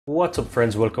What's up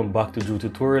friends, welcome back to Drew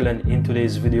Tutorial, and in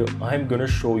today's video I'm gonna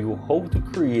show you how to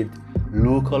create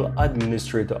local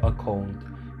administrator account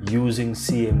using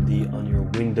CMD on your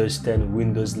Windows 10,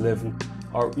 Windows 11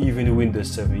 or even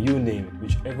Windows 7, you name it,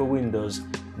 whichever Windows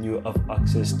you have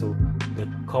access to the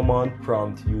command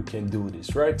prompt, you can do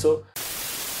this, right? So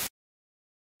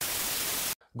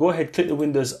go ahead, click the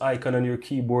Windows icon on your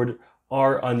keyboard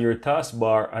or on your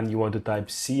taskbar and you want to type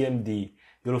CMD.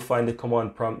 You'll find the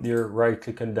command prompt there, right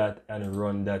click on that and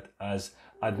run that as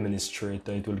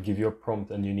administrator. It will give you a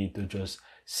prompt and you need to just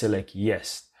select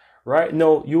yes. Right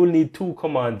now you will need two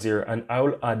commands here and I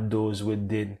will add those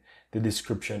within the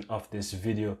description of this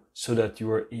video so that you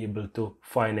are able to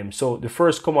find them. So the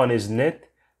first command is net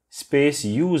space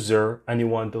user, and you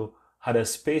want to add a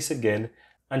space again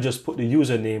and just put the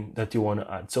username that you want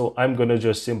to add. So I'm gonna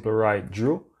just simply write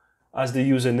Drew as the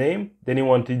username, then you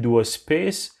want to do a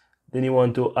space, then you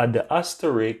want to add the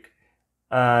asterisk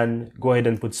and go ahead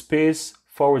and put space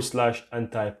 / and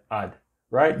type add,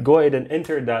 right? Go ahead and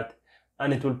enter that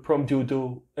and it will prompt you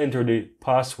to enter the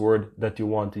password that you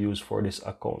want to use for this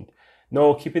account.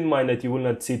 Now keep in mind that you will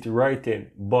not see it right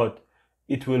in, but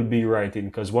it will be right in,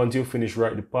 because once you finish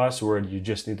write the password, you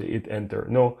just need to hit enter.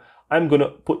 Now I'm gonna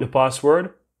put the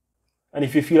password, and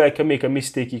if you feel like I make a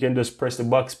mistake, you can just press the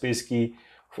backspace key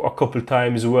for a couple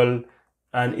times and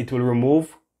it will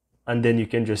remove, and then you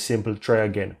can just simply try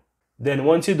again. Then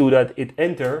once you do that, hit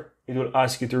enter, it will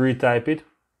ask you to retype it,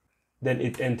 then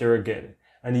hit enter again,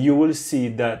 and you will see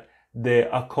that the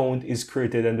account is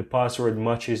created and the password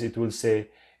matches. It will say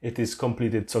it is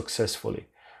completed successfully,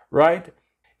 right?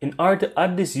 In order to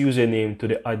add this username to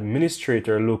the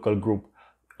administrator local group,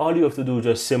 all you have to do is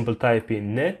just simple type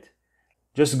in net,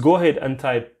 just go ahead and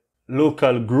type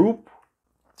local group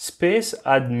space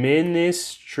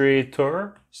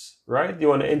administrators, right? You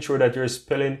want to ensure that your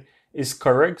spelling is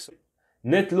correct. So,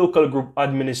 net local group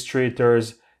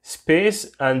administrators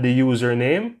space and the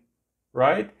username,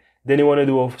 right? Then you want to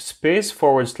do a space /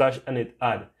 and hit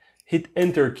add. Hit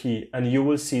enter key and you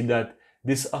will see that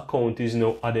this account is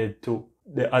now added to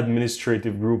the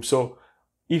administrative group. So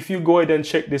if you go ahead and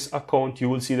check this account, you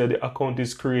will see that the account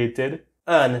is created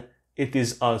and it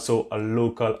is also a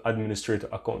local administrator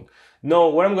account. Now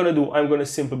what I'm going to do, I'm going to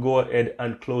simply go ahead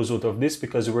and close out of this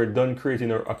because we're done creating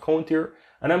our account here,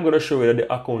 and I'm going to show you that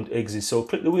the account exists. So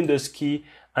click the Windows key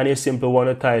and you simply want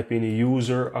to type in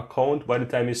user account. By the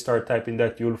time you start typing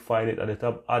that, you'll find it at the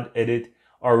top, add, edit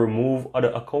or remove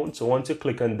other accounts. So once you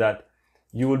click on that,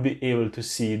 you will be able to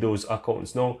see those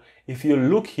accounts. Now if you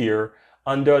look here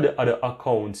under the other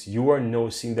accounts, you are now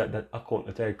seeing that that account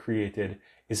that I created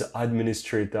is an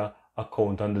administrator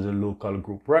account under the local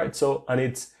group, right? So, and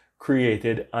it's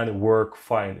created and work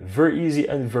fine. Very easy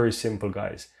and very simple,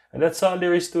 guys. And that's all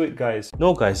there is to it, guys.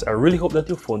 Now guys, I really hope that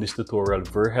you found this tutorial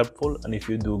very helpful, and if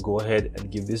you do, go ahead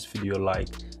and give this video a like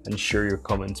and share your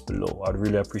comments below. I'd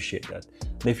really appreciate that.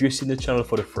 And if you're seeing the channel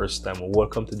for the first time,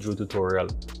 welcome to Drew Tutorial.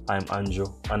 I'm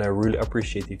Anjo, and I really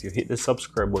appreciate if you hit the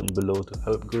subscribe button below to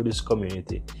help grow this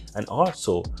community, and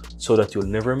also so that you'll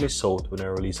never miss out when I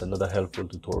release another helpful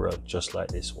tutorial just like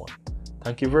this one.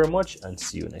 Thank you very much and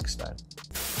see you next time.